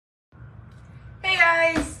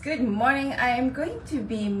guys, good morning. I am going to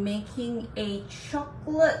be making a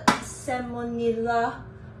chocolate semolina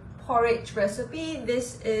porridge recipe.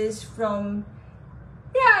 This is from,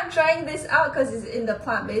 I'm trying this out because it's in the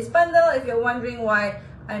plant-based bundle. If you're wondering why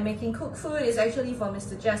I'm making cooked food, it's actually for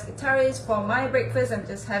Mr. Jazz Guitarist. For my breakfast, I'm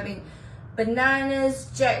just having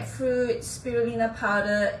bananas, jackfruit, spirulina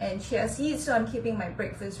powder, and chia seeds. So I'm keeping my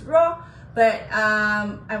breakfast raw. But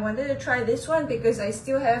I wanted to try this one because I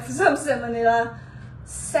still have some semolina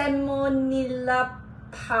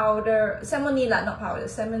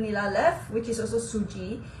left, which is also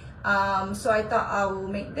suji. So I thought I will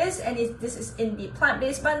make this, and this is in the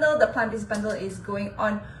plant-based bundle. The plant-based bundle is going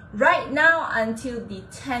on right now until the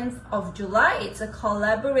 10th of July. It's a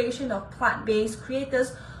collaboration of plant-based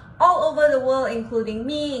creators all over the world, including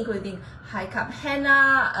me, including High Carb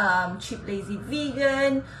Henna, Cheap Lazy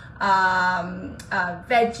Vegan,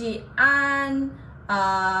 Veggie Ann,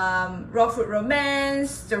 Raw Fruit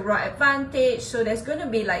Romance, The Raw Advantage. So there's going to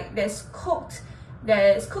be like, there's cooked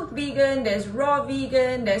vegan, there's raw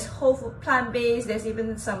vegan, there's whole food plant-based, there's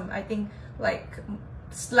even some, I think, like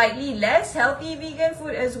slightly less healthy vegan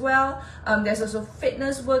food as well. There's also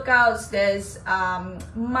fitness workouts, there's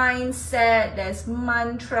mindset, there's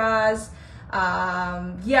mantras,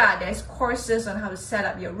 there's courses on how to set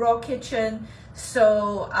up your raw kitchen.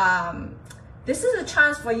 So this is a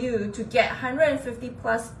chance for you to get 150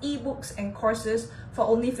 plus ebooks and courses for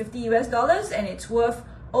only $50 and it's worth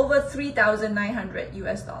over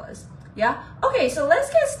 $3,900. Yeah, okay, so let's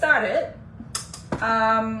get started.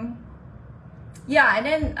 And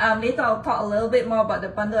then later I'll talk a little bit more about the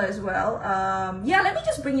bundle as well. Let me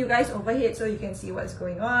just bring you guys overhead so you can see what's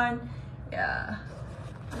going on.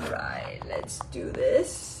 Right, let's do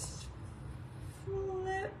this.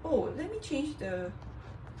 Let me change the,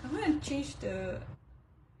 I'm going to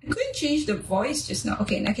change the voice just now.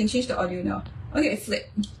 Okay, and I can change the audio now. Okay,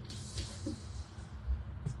 flip.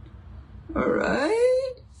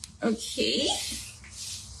 Alright, okay.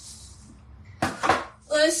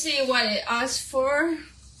 Let's see what it asks for.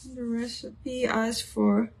 The recipe asks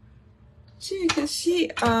for, so you can see,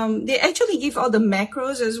 they actually give all the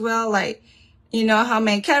macros as well, like, you know, how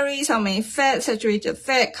many calories, how many fat, saturated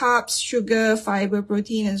fat, carbs, sugar, fiber,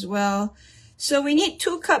 protein as well. So we need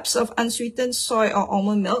 2 cups of unsweetened soy or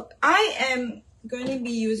almond milk. I am going to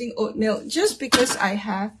be using oat milk just because I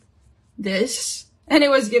have this. And it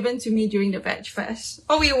was given to me during the Veg Fest.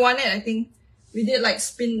 Oh, we won it, I think. We did like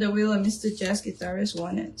spin the wheel and Mr. Jazz Guitarist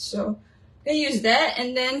won it. So I'm going to use that.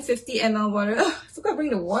 And then 50 ml water. Oh, I forgot to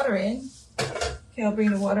bring the water in. Okay, I'll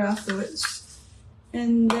bring the water afterwards.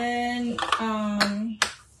 And then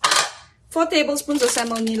 4 tablespoons of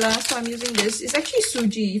semolina. So I'm using this. It's actually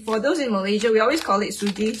suji. For those in Malaysia, we always call it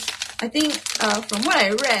suji. I think from what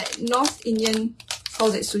I read, North Indian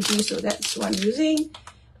calls it suji. So that's what I'm using.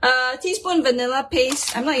 Teaspoon vanilla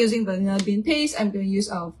paste. I'm not using vanilla bean paste. I'm going to use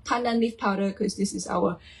our pandan leaf powder because this is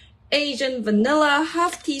our Asian vanilla.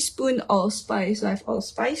 Half teaspoon allspice. So I have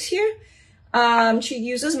allspice here. She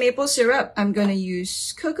uses maple syrup. I'm going to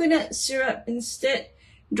use coconut syrup instead.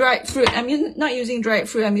 Dried fruit. I'm not using dried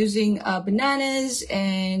fruit. I'm using bananas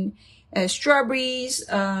and strawberries.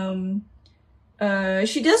 She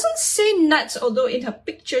doesn't say nuts, although in her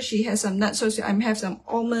picture she has some nuts. So I have some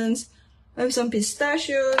almonds. I have some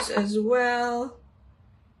pistachios as well.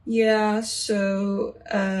 Yeah, so,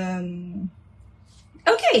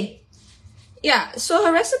 okay. Yeah, so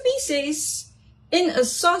her recipe says, in a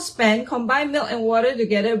saucepan, combine milk and water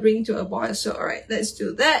together, bring to a boil. So, alright, let's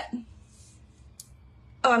do that.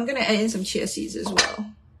 Oh, I'm gonna add in some chia seeds as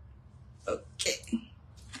well. Okay.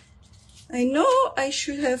 I know I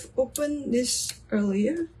should have opened this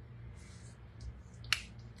earlier.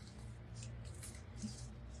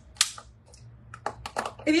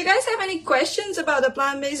 If you guys have any questions about the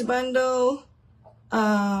plant-based bundle,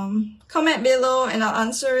 comment below and I'll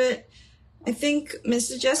answer it. I think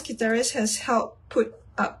Mr. Jazz Guitarist has helped put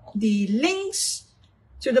up the links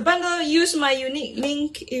to the bundle. Use my unique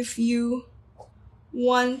link if you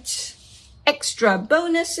want extra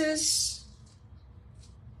bonuses.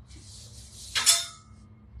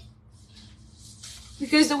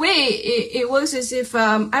 Because the way it works is if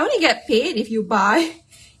I only get paid if you buy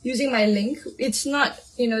using my link. It's not,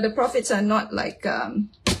 you know, the profits are not like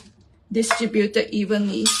distributed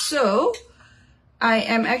evenly. So I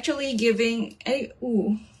am actually giving a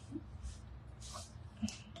I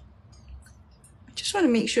just want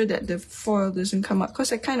to make sure that the foil doesn't come up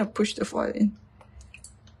because I kind of pushed the foil in.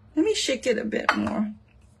 Let me shake it a bit more.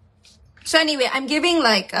 So anyway, I'm giving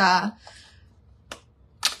like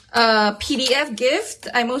PDF gift.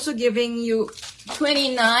 I'm also giving you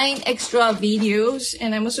 29 extra videos,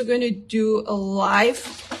 and I'm also going to do a live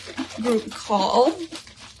group call.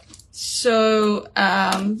 So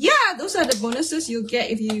yeah, those are the bonuses you'll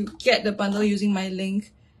get if you get the bundle using my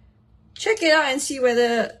link. Check it out and see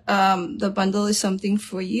whether the bundle is something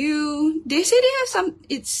for you. They say they have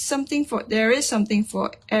there is something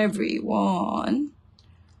for everyone.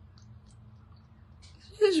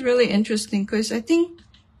 This is really interesting because I think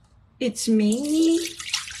it's mainly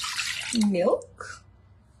milk.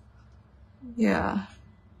 Yeah.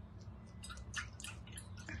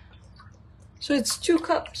 So it's 2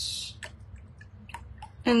 cups.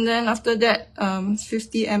 And then after that,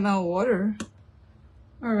 50 ml water.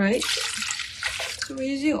 All right. So we're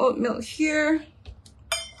using oat milk here.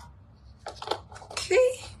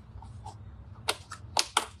 Okay.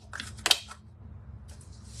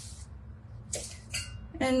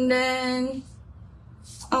 And then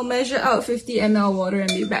I'll measure out 50 ml water and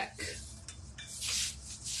be back.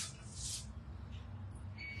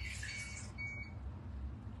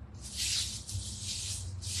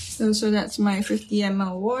 So that's my 50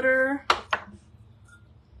 ml water.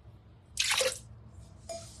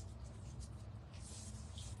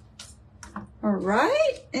 All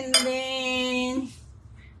right, and then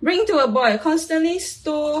bring to a boil. Constantly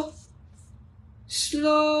stirring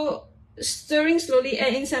slowly.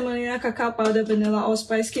 Add in semolina, cacao powder, vanilla,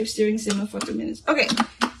 allspice. Keep stirring, simmer for 2 minutes. Okay,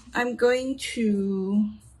 I'm going to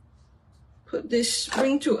put this,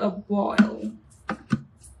 bring to a boil.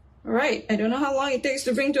 All right, I don't know how long it takes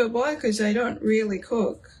to bring to a boil because I don't really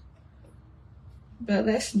cook. But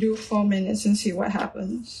let's do 4 minutes and see what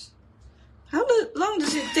happens. How long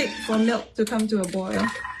does it take for milk to come to a boil?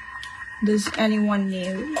 Does anyone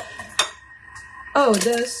know? Oh,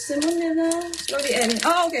 the semolina slowly adding.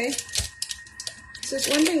 Oh, okay. So I was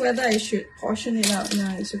wondering whether I should portion it out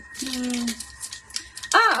now.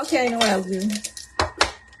 Okay, I know what I'll do.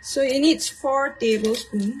 So it needs 4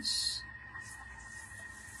 tablespoons.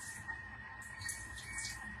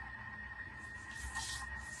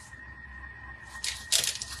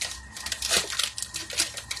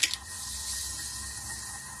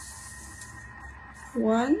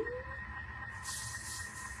 One,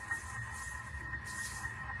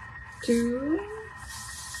 2.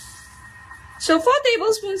 So 4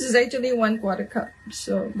 tablespoons is actually 1/4 cup.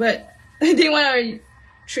 So, but I didn't want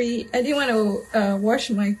to wash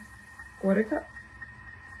my 1/4 cup.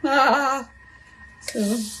 So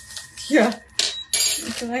yeah,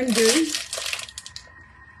 that's what I'm doing.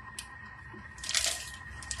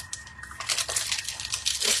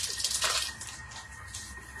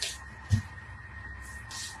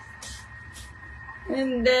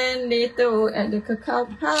 And then later we'll add the cacao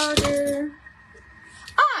powder.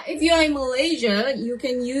 If you're in Malaysia, you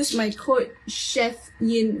can use my code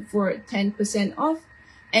CHEFYIN for 10% off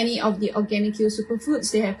any of the Organicule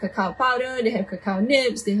superfoods. They have cacao powder, they have cacao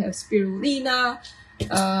nibs, they have spirulina,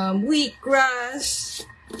 wheatgrass,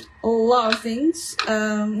 a lot of things.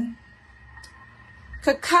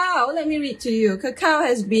 Cacao, let me read to you. Cacao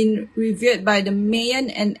has been revered by the Mayan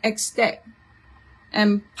and Aztec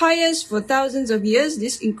empires for thousands of years.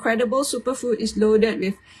 This incredible superfood is loaded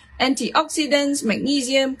with antioxidants,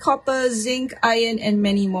 magnesium, copper, zinc, iron, and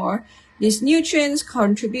many more. These nutrients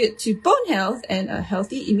contribute to bone health and a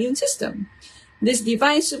healthy immune system. This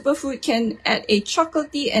divine superfood can add a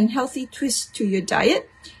chocolatey and healthy twist to your diet.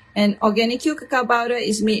 And Organicule cacao powder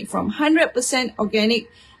is made from 100% organic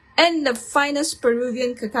and the finest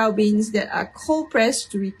Peruvian cacao beans that are cold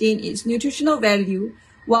pressed to retain its nutritional value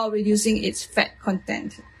while reducing its fat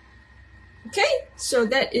content. Okay, so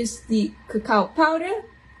that is the cacao powder.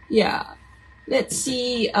 Yeah, let's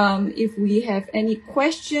see if we have any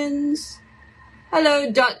questions.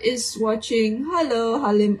 Hello, Dot is watching. Hello,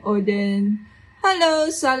 Halim Odin. Hello,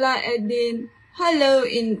 Salah Edin. Hello,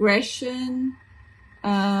 Ingression.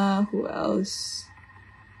 Who else?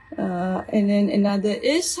 And then another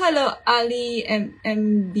is hello, Ali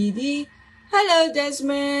MBD. Hello,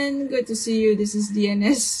 Desmond. Good to see you. This is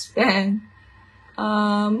DNS fan.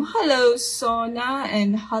 Hello, Sona,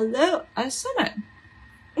 and hello, Asana.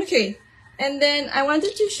 Okay, and then I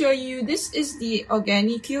wanted to show you, this is the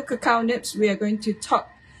Organicule cacao nibs. We are going to top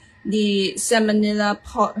the Semolina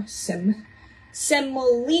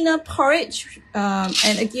Porridge.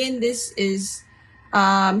 And again, this is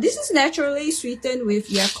naturally sweetened with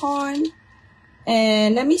yacon.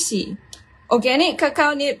 And let me see. Organic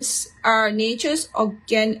cacao nibs are nature's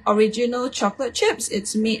original chocolate chips.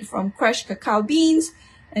 It's made from crushed cacao beans.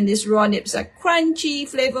 And these raw nibs are crunchy,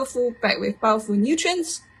 flavorful, packed with powerful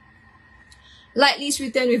nutrients. Lightly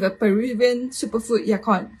sweetened with a Peruvian superfood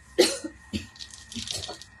yacon.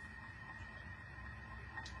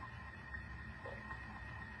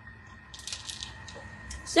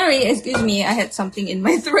 Sorry, excuse me, I had something in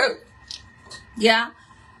my throat. Yeah.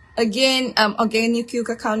 Again, Organicule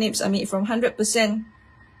cacao nibs are made from 100%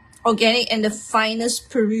 organic and the finest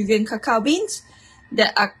Peruvian cacao beans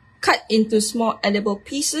that are cut into small edible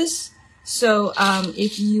pieces. So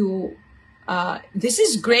if you this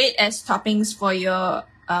is great as toppings for your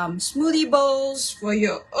smoothie bowls, for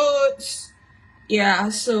your oats. Yeah,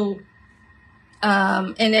 so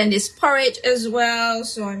and then this porridge as well,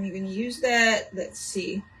 so I'm going to use that. Let's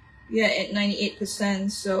see, yeah, at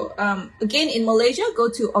 98%. So again, in Malaysia, go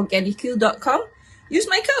to organicule.com, use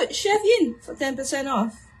my code Chef Yin for 10%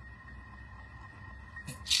 off.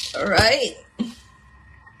 All right.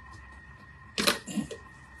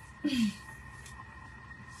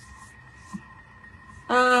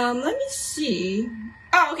 Let me see.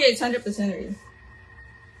 Oh, okay, it's 100% already.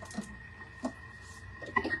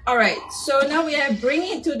 All right, so now we have bring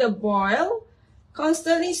it to the boil,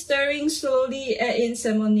 constantly stirring, slowly add in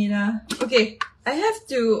semolina. Okay, I have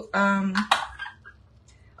to oh,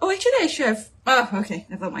 actually I should have, oh, okay,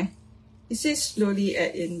 never mind. It says slowly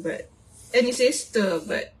add in, but, and it says stir,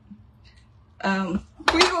 but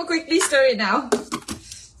we will quickly stir it now.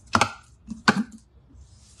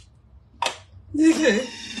 Okay.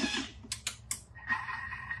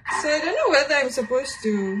 So I don't know whether I'm supposed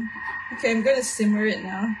to. Okay, I'm gonna simmer it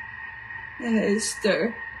now. And let it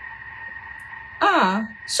stir. So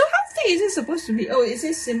how thick is it supposed to be? Oh, it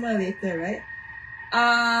says simmer later, right?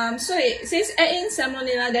 So it says add in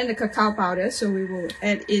semolina, then the cacao powder. So we will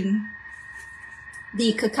add in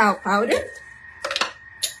the cacao powder.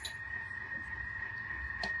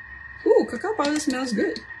 Ooh, cacao powder smells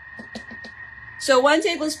good. So 1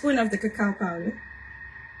 tablespoon of the cacao powder.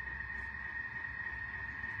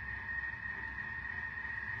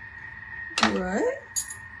 Alright.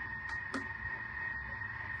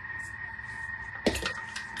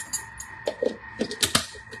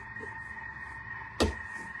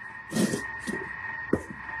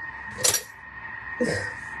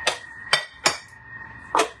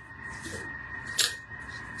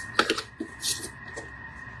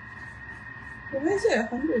 Why is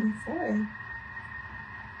it 105?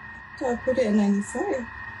 So I put it at 95.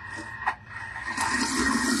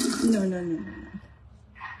 No.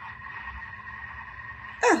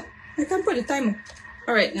 Ah, I can't put a timer.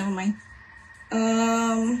 Alright, never mind.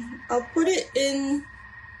 I'll put it in,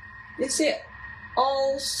 they say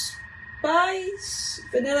allspice,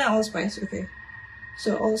 vanilla allspice, okay.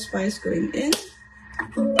 So allspice going in.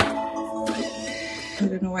 I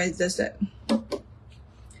don't know why it does that.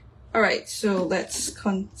 Alright, so let's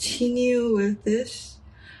continue with this.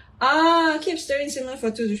 Keep stirring similar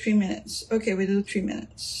for 2 to 3 minutes. Okay, we do 3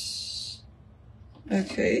 minutes.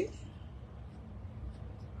 Okay.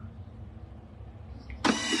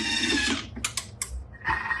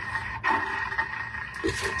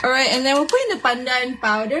 Alright, and then we'll put in the pandan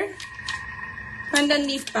powder. Pandan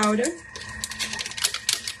leaf powder.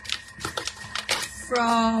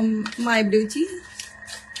 From My Blue Tea.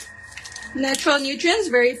 Natural nutrients,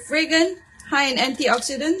 very fragrant, high in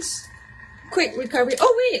antioxidants, quick recovery.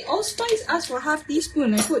 Oh wait, allspice asked for half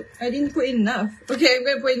teaspoon. I didn't put in enough. Okay, I'm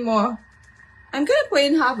gonna put in more. I'm gonna put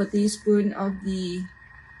in half a teaspoon of the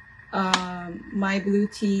My Blue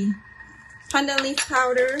Tea pandan leaf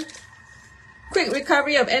powder. Quick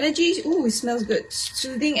recovery of energy. Ooh, it smells good.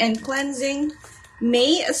 Soothing and cleansing.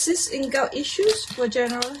 May assist in gout issues for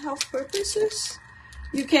general health purposes.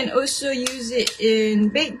 You can also use it in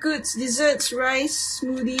baked goods, desserts, rice,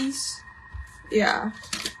 smoothies. Yeah.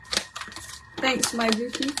 Thanks, My Blue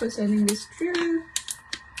Tea, for sending this through.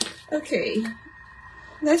 Okay.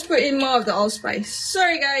 Let's put in more of the allspice.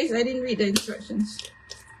 Sorry, guys, I didn't read the instructions.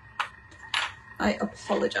 I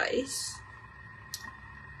apologize.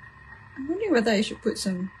 I'm wondering whether I should put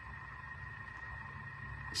some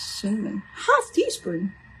cinnamon. Half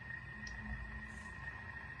teaspoon.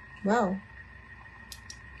 Wow.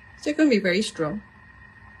 Is it going to be very strong?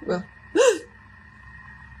 Well.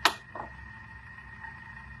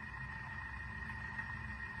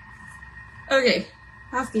 Okay.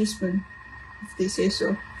 Half teaspoon. If they say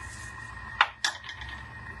so.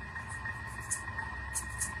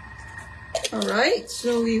 Alright,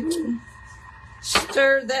 so we will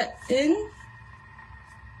stir that in.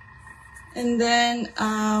 And then,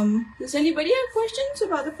 does anybody have questions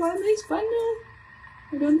about the plant-based bundle?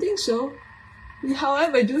 I don't think so. We,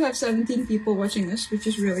 however, do have 17 people watching us, which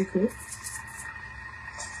is really cool.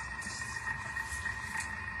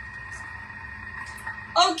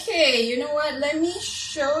 Okay, you know what? Let me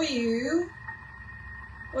show you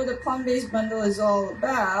what the plant-based bundle is all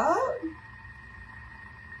about.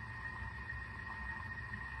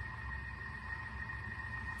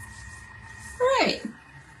 Alright,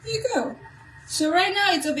 you go. So right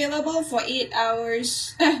now it's available for 8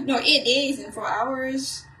 hours. No, 8 days and 4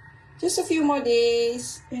 hours. Just a few more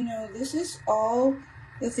days. You know, this is all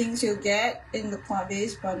the things you'll get in the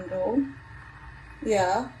plant-based bundle.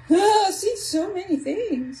 Yeah. See, so many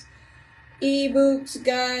things. eBooks,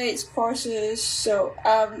 guides, courses. So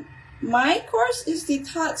my course is the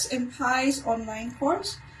Tarts and Pies online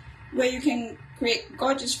course, where you can create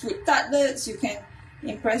gorgeous fruit tartlets. You can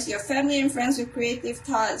impress your family and friends with creative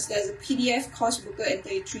tarts. There's a PDF course booklet and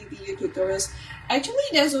 33 video tutorials. Actually,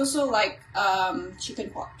 there's also like chicken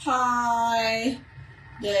pot pie.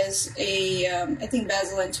 There's a I think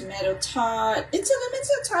basil and tomato tart. It's a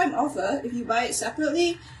limited time offer. If you buy it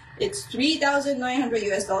separately, it's $3,900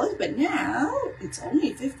 US, but now it's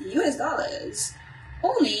only $50 US.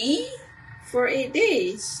 Only for 8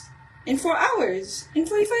 days, in 4 hours, in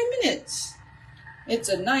 45 minutes. It's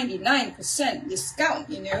a 99% discount,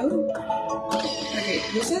 you know. Okay,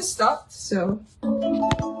 this has stopped, so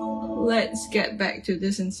let's get back to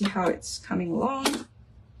this and see how it's coming along.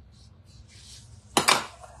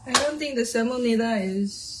 I don't think the semolina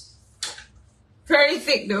is very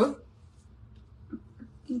thick though.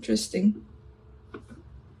 Interesting.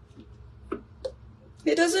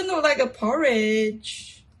 It doesn't look like a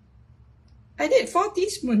porridge. I did 4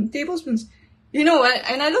 tablespoons. You know what?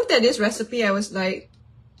 And I looked at this recipe, I was like,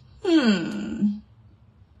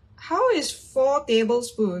 how is 4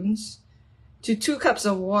 tablespoons to 2 cups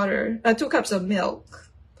of water, 2 cups of milk,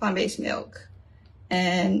 plant-based milk,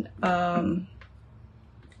 and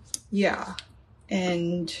yeah,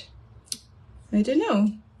 and I don't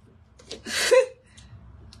know.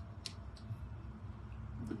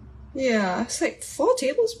 Yeah, it's like 4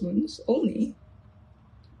 tablespoons only.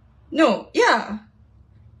 No, yeah.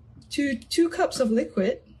 To 2 cups of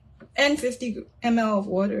liquid and 50 ml of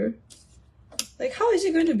water. Like, how is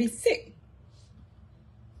it going to be thick?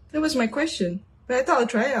 That was my question, but I thought I'd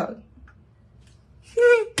try out.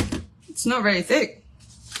 It's not very thick.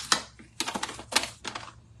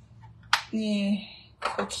 Yeah,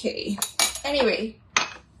 okay. Anyway,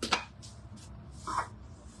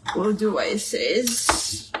 we'll do what it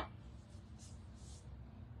says.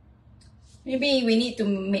 Maybe we need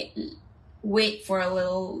to wait for a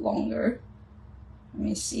little longer. Let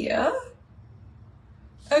me see.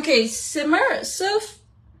 Okay, serve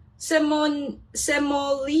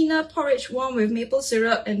semolina porridge warm with maple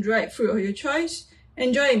syrup and dried fruit of your choice.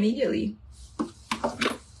 Enjoy immediately.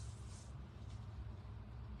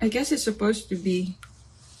 I guess it's supposed to be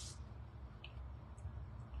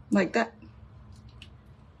like that.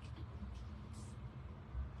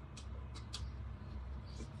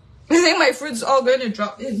 I think my fruit's all going to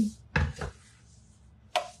drop in.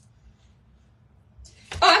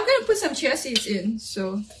 Oh, I'm going to put some chia seeds in,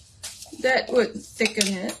 so that would thicken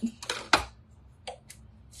it.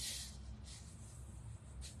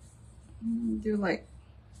 Do like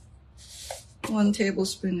 1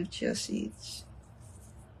 tablespoon of chia seeds.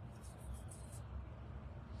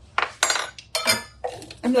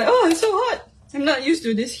 I'm like, oh, it's so hot. I'm not used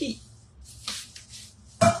to this heat.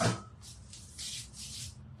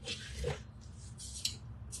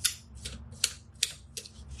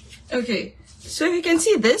 Okay, so you can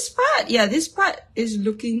see this part. Yeah, this part is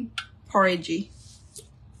looking porridgey.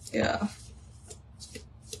 Yeah.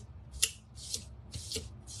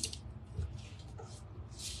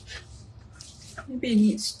 Maybe it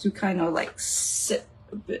needs to kind of like sit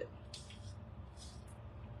a bit.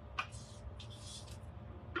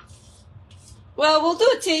 Well, we'll do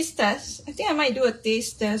a taste test. I think I might do a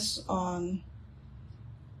taste test on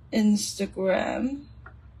Instagram.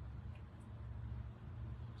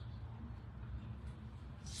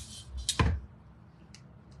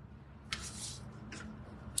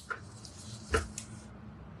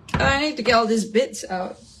 I need to get all these bits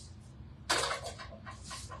out.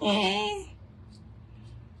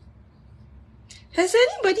 Has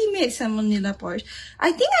anybody made semolina porridge?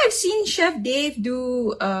 I think I've seen Chef Dave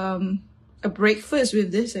do a breakfast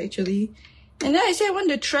with this actually. And then I said I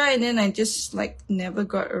wanted to try, and then I just like never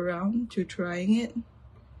got around to trying it.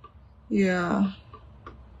 Yeah.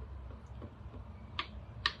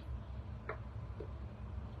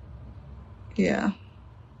 Yeah.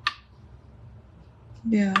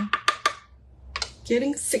 Yeah.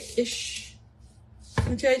 Getting thick-ish.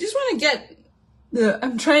 Okay, I just want to get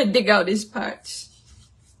I'm trying to dig out these parts.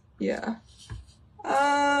 Yeah.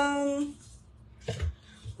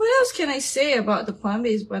 What else can I say about the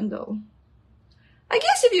plant-based bundle? I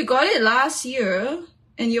guess if you got it last year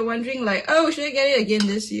and you're wondering like, oh, should I get it again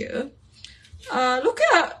this year? Look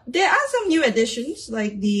at, there are some new additions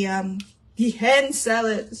like the hand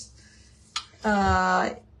salads,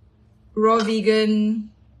 raw vegan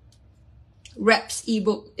wraps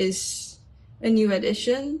ebook is a new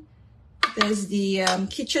edition. There's the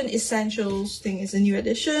kitchen essentials thing is a new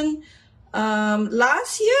edition.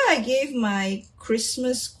 Last year I gave my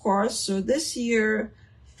Christmas course, so this year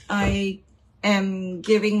I am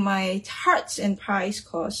giving my tarts and pies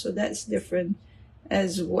course, so that's different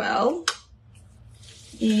as well.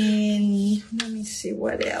 And let me see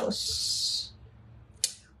what else.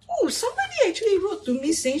 Oh, somebody actually wrote to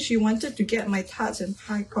me saying she wanted to get my tarts and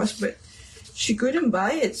pie course, but she couldn't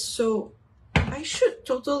buy it, so I should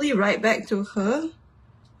totally write back to her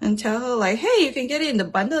and tell her like, hey, you can get it in the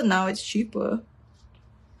bundle now, it's cheaper.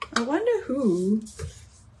 I wonder who.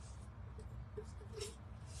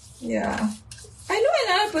 Yeah. I know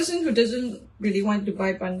another person who doesn't really want to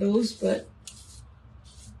buy bundles, but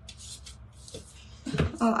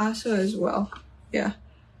I'll ask her as well. Yeah.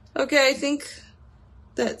 Okay, I think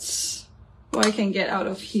that's what I can get out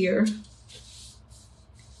of here.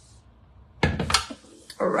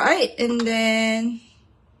 Alright, and then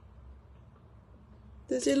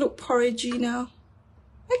does it look porridgey now?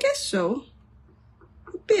 I guess so.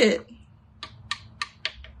 A bit.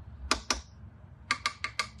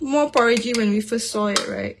 More porridgey when we first saw it,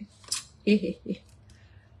 right?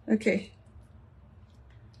 Okay.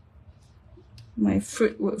 My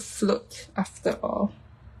fruit would float after all.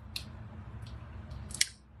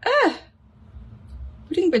 Ah!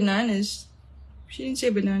 Putting bananas. She didn't say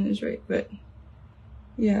bananas, right? But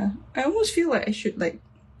yeah, I almost feel like I should like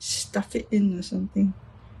stuff it in or something.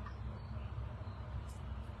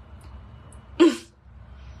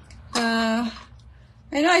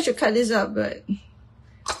 I know I should cut this up, but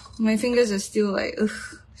my fingers are still like,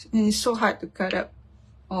 ugh, and it's so hard to cut up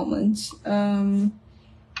almonds.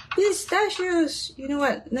 Pistachios! You know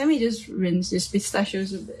what? Let me just rinse this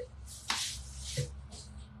pistachios a bit.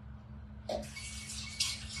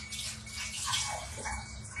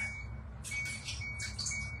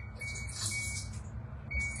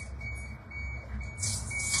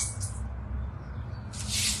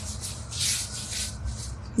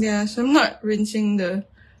 Yeah, so I'm not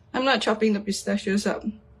chopping the pistachios up.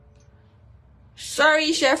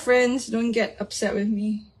 Sorry, chef friends, don't get upset with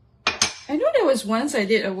me. I know there was once I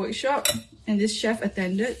did a workshop and this chef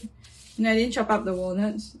attended and I didn't chop up the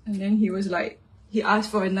walnuts, and then he was like, he asked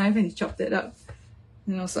for a knife and he chopped it up.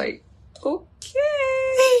 And I was like,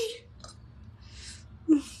 okay.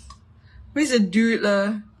 Where's a dude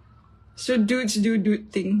lah? So dudes do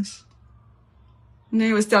dude things. And then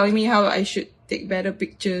he was telling me how I should take better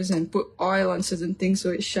pictures and put oil on certain things so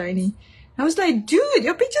it's shiny. I was like, dude,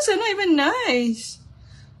 your pictures are not even nice.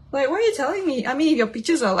 Like, what are you telling me? I mean, if your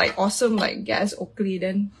pictures are like awesome, like Gas Oakley,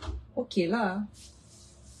 then okay lah.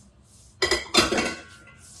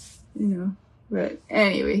 You know, but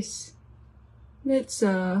anyways, let's see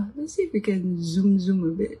if we can zoom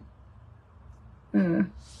a bit.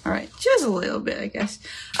 All right, just a little bit, I guess.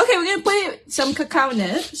 Okay, we're gonna put some cacao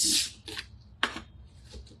nibs.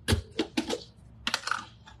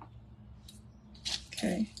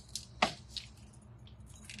 Okay.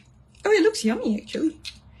 Oh, it looks yummy actually.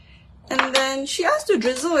 And then she asked to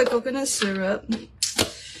drizzle with coconut syrup.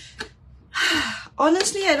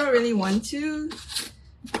 Honestly, I don't really want to.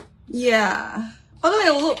 Yeah. Although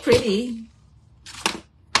it'll look pretty.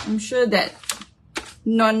 I'm sure that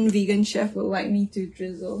non-vegan chef will like me to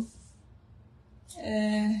drizzle.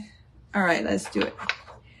 Alright, let's do it.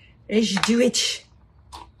 Let's do it.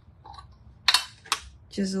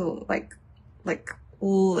 Drizzle like a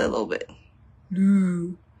little bit.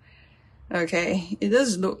 Ooh. Okay, it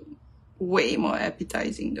does look way more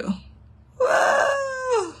appetizing though.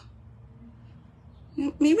 Whoa!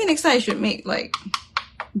 Maybe next time I should make like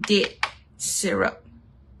date syrup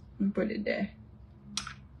and put it there.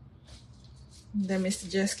 Then Mr.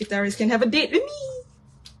 Jazz Guitarist can have a date with me.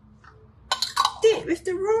 Date with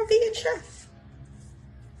the raw vegan chef.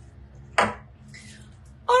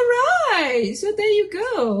 Alright, so there you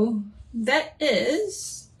go. That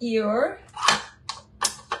is your...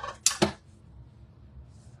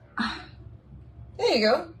 There you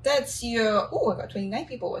go. That's your... Oh, I got 29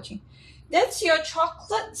 people watching. That's your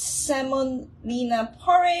chocolate semolina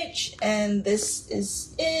porridge. And this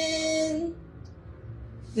is in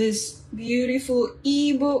this beautiful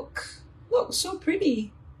ebook. Look, so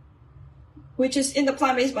pretty. Which is in the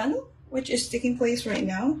plant-based bundle, which is taking place right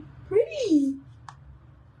now. Pretty.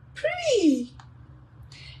 Pretty.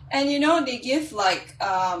 And you know, they give like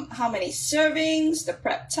how many servings, the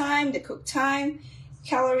prep time, the cook time,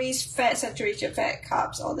 calories, fat, saturated fat,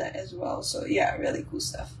 carbs, all that as well. So yeah, really cool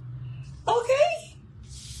stuff. Okay,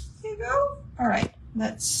 here you go. All right,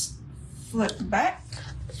 let's flip back.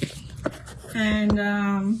 And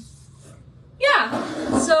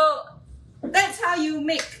yeah, so to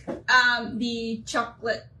make the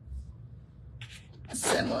chocolate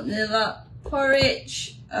Semolina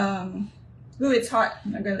Porridge. Ooh, it's hot.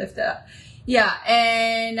 I'm not gonna lift it up. Yeah,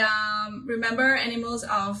 and remember, animals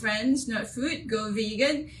are our friends, not food. Go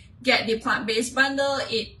vegan. Get the plant-based bundle.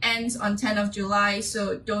 It ends on 10th of July,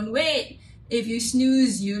 so don't wait. If you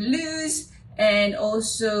snooze, you lose. And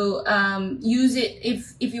also use it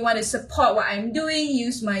if you want to support what I'm doing.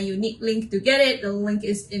 Use my unique link to get it. The link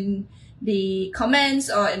is in the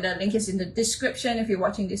comments, or the link is in the description if you're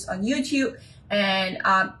watching this on YouTube. And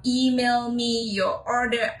email me your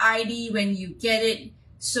order ID when you get it,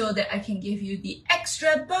 so that I can give you the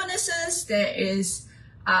extra bonuses. There is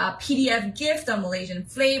a PDF gift on Malaysian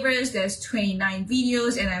flavors. There's 29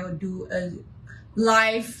 videos, and I will do a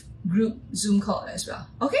live group Zoom call as well.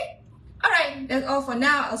 Okay? Alright, that's all for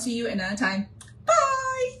now. I'll see you another time. Bye!